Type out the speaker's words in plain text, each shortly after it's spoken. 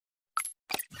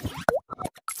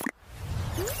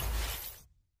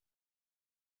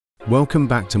Welcome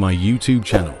back to my YouTube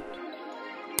channel.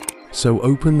 So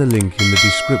open the link in the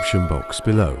description box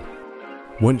below.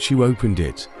 Once you opened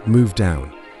it, move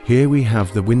down. Here we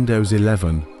have the Windows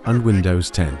 11 and Windows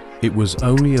 10. It was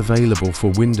only available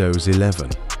for Windows 11.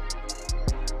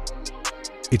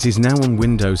 It is now on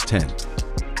Windows 10.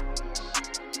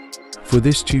 For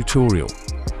this tutorial,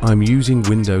 I'm using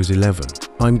Windows 11.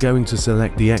 I'm going to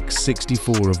select the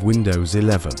x64 of Windows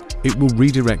 11. It will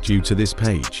redirect you to this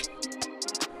page.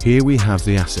 Here we have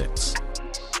the assets.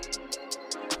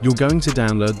 You're going to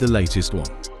download the latest one.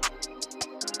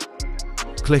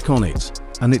 Click on it,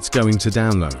 and it's going to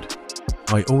download.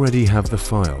 I already have the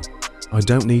file. I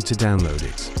don't need to download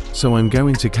it, so I'm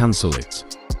going to cancel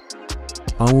it.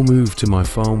 I will move to my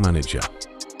file manager.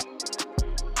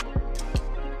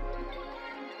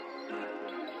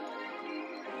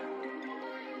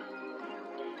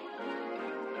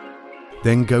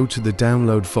 Then go to the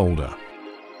download folder.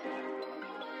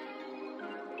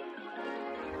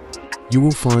 You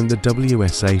will find the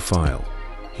WSA file.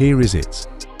 Here is it.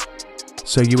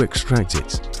 So you extract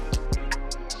it.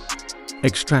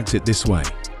 Extract it this way.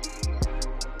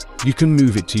 You can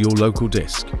move it to your local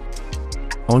disk.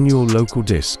 On your local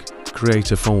disk,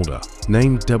 create a folder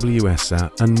named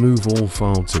WSA and move all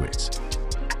file to it.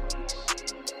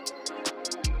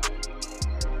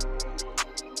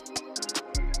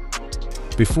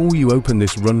 Before you open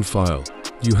this run file,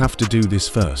 you have to do this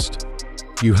first.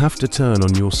 You have to turn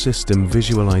on your system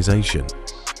visualization.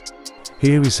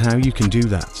 Here is how you can do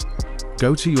that.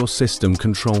 Go to your system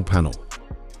control panel.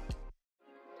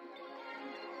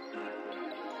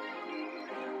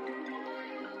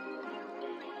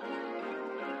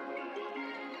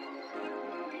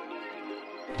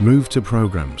 Move to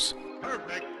Programs.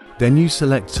 Then you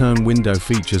select Turn Window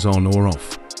Features on or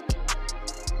off.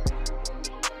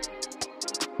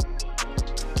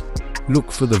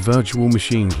 Look for the Virtual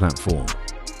Machine platform.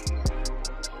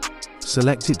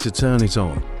 Select it to turn it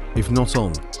on. If not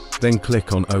on, then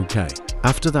click on OK.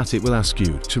 After that, it will ask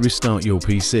you to restart your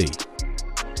PC.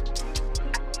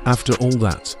 After all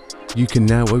that, you can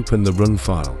now open the run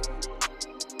file.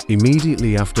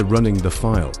 Immediately after running the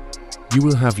file, you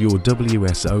will have your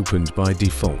WS opened by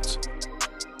default.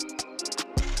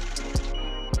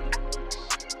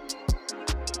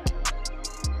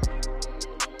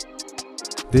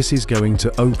 This is going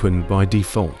to open by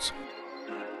default.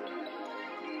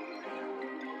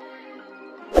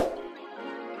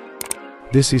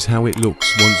 This is how it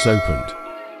looks once opened.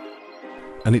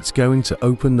 And it's going to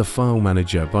open the file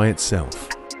manager by itself.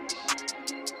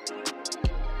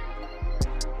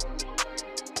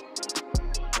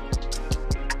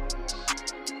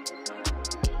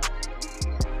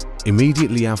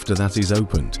 Immediately after that is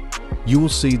opened, you will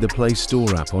see the Play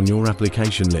Store app on your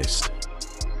application list.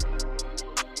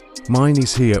 Mine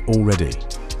is here already,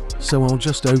 so I'll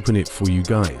just open it for you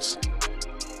guys.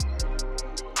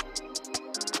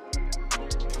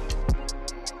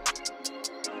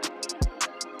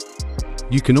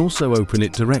 You can also open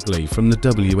it directly from the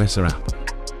WSA app.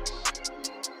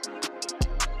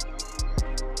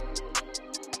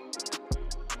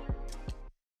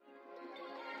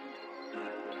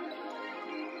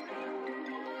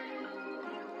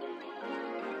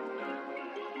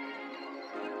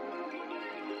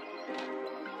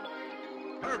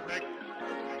 Perfect.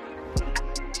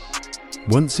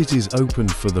 Once it is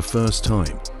opened for the first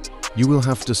time, you will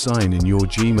have to sign in your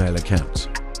Gmail account.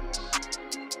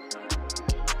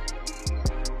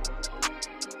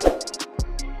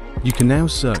 You can now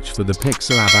search for the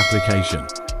Pixellab application.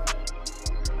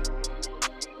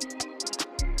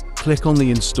 Click on the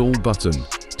Install button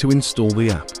to install the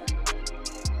app.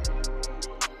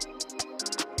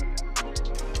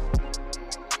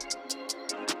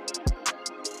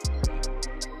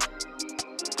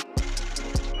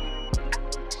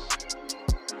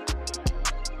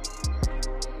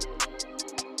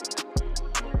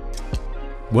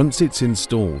 Once it's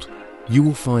installed, you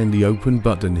will find the Open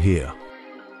button here.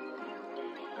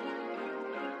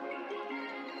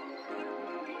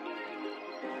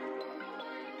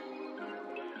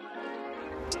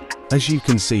 As you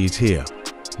can see it here,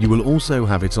 you will also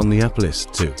have it on the app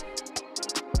list too.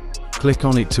 Click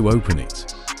on it to open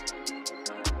it.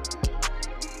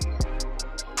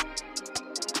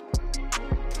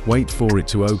 Wait for it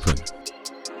to open.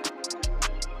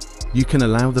 You can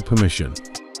allow the permission.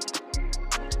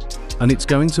 And it's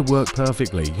going to work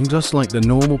perfectly, just like the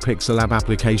normal Pixellab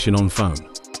application on phone.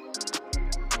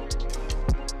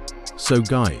 So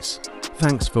guys,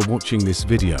 thanks for watching this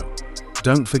video.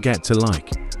 Don't forget to like,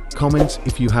 comment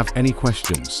if you have any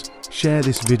questions, share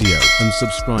this video and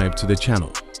subscribe to the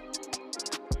channel.